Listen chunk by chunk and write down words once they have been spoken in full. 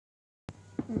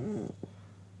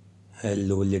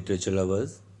Hello, literature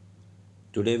lovers.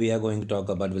 Today we are going to talk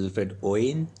about Wilfred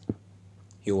Owen.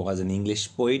 He was an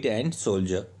English poet and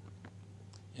soldier,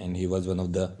 and he was one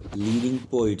of the leading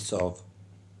poets of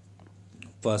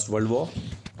First World War.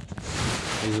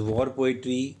 His war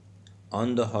poetry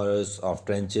on the horrors of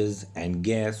trenches and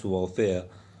gas warfare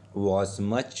was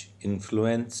much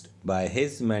influenced by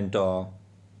his mentor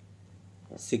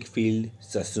Siegfried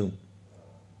Sassoon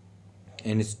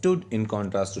and stood in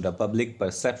contrast to the public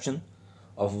perception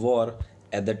of war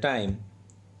at the time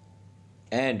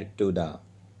and to the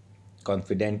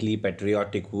confidently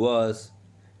patriotic verse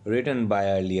written by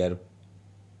earlier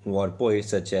war poets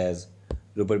such as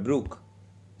Rupert Brooke.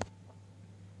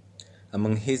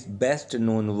 Among his best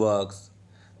known works,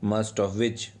 most of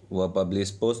which were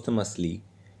published posthumously,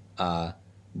 are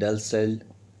Dulcet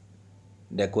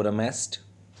Decorumest,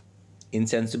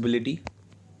 Insensibility,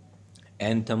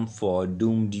 Anthem for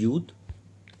Doomed Youth,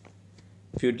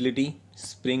 Futility,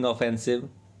 Spring Offensive,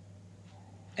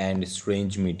 and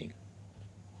Strange Meeting.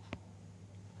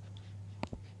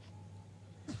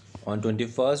 On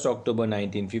 21st October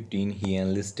 1915, he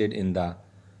enlisted in the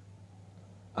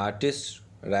Artist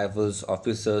Rifles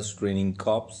Officers Training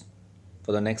Corps.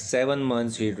 For the next 7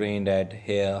 months, he trained at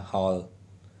Hare Hall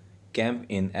Camp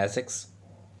in Essex.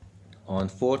 On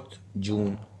 4th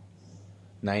June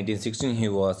 1916, he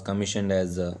was commissioned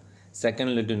as a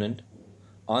second lieutenant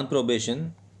on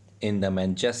probation in the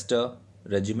Manchester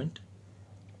Regiment.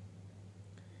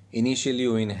 Initially,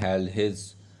 Owen held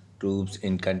his troops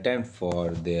in contempt for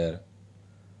their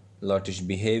loutish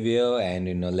behavior and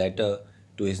in a letter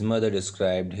to his mother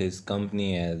described his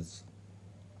company as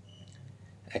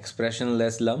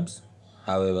expressionless lumps.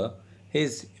 However,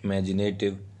 his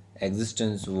imaginative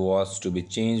existence was to be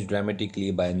changed dramatically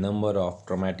by a number of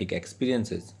traumatic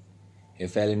experiences. He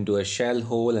fell into a shell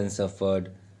hole and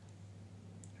suffered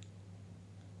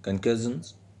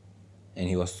concussions, and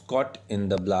he was caught in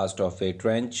the blast of a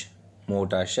trench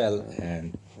mortar shell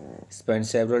and spent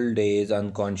several days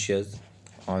unconscious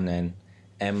on an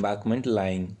embankment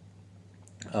lying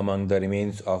among the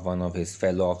remains of one of his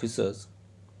fellow officers.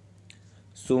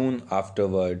 Soon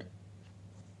afterward,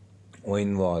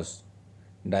 Owen was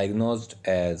diagnosed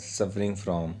as suffering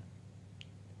from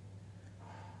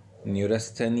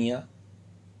neurasthenia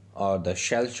or the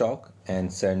shell shock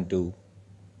and sent to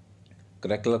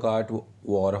Craigclart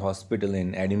War Hospital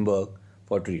in Edinburgh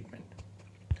for treatment.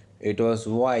 It was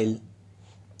while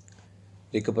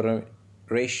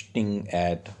recuperating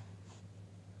at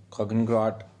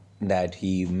Craigclart that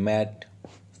he met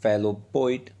fellow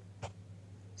poet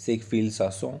Siegfried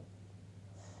Sassoon,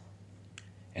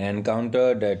 an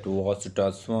encounter that was to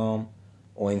transform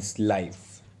Owen's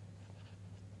life.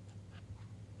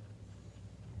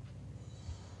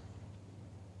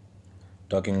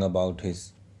 Talking about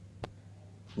his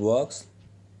works,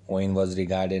 Owen was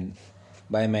regarded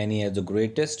by many as the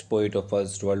greatest poet of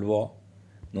First World War,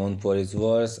 known for his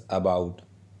verse about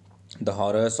the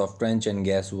horrors of trench and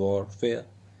gas warfare.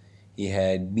 He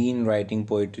had been writing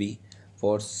poetry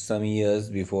for some years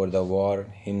before the war,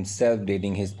 himself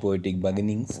dating his poetic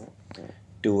beginnings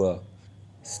to a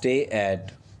stay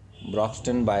at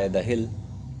Broxton by the Hill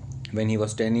when he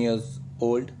was 10 years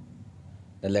old.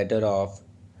 The letter of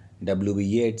W.B.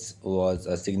 Yeats was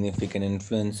a significant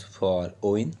influence for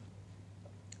Owen,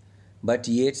 but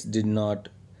Yeats did not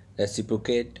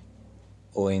reciprocate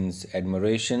Owen's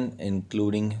admiration,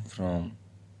 including from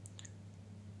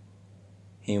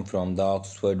the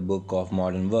Oxford Book of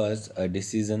Modern Verse, a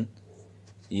decision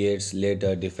Yeats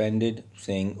later defended,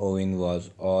 saying Owen was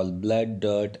all blood,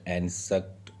 dirt, and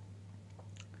sucked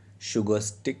sugar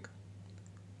stick,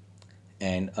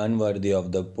 and unworthy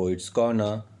of the poet's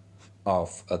corner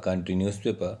of a country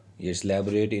newspaper. Yeats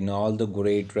elaborate in all the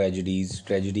great tragedies.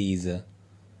 Tragedy is a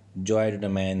joy to the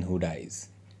man who dies.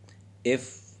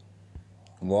 If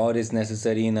war is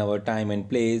necessary in our time and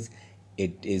place,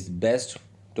 it is best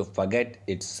to forget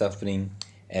its suffering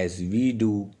as we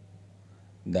do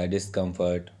the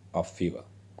discomfort of fever.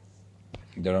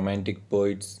 The Romantic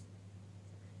poets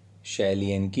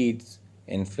Shelley and Keats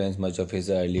influenced much of his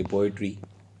early poetry,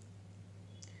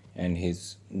 and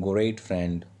his great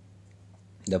friend,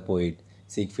 the poet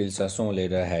Siegfried Sassoon,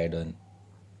 later had a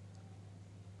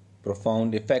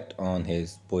profound effect on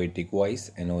his poetic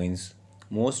voice, and Owen's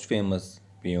most famous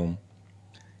poem,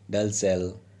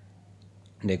 Dulcet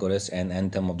Decorous and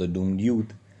Anthem of the Doomed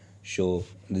Youth, show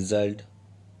result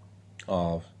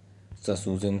of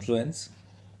Sassoon's influence.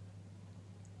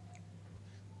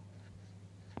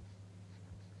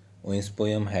 Owen's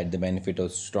poem had the benefit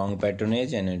of strong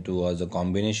patronage, and it was a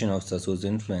combination of Sassoon's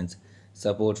influence,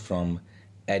 support from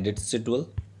Edith Sitwell,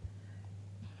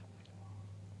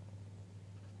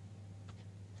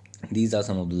 These are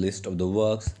some of the list of the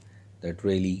works that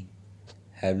really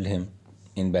helped him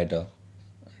in better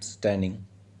understanding.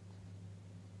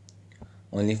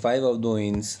 Only five of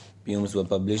Owen's poems were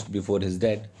published before his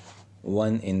death,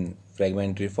 one in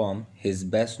fragmentary form. His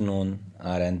best known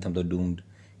are Anthem of the Doomed,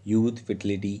 Youth,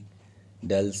 Fertility,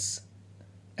 Dulce,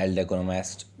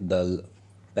 Aldeconomast, The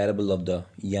Parable of the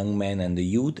Young Man and the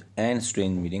Youth, and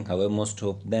Strange Meeting. However, most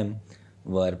of them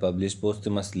were published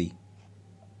posthumously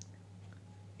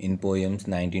in poems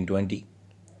 1920.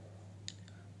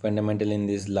 Fundamental in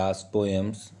these last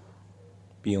poems,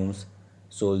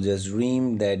 Soldier's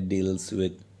Dream, that deals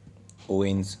with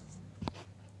Owen's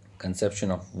conception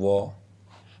of war.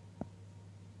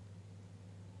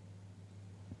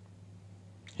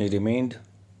 He remained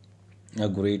a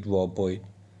great war poet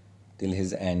till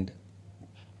his end,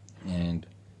 and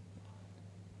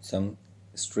some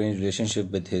strange relationship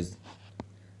with his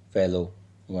fellow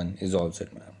one is also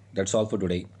admired. That's all for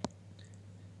today.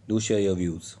 Do share your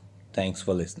views. Thanks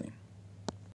for listening.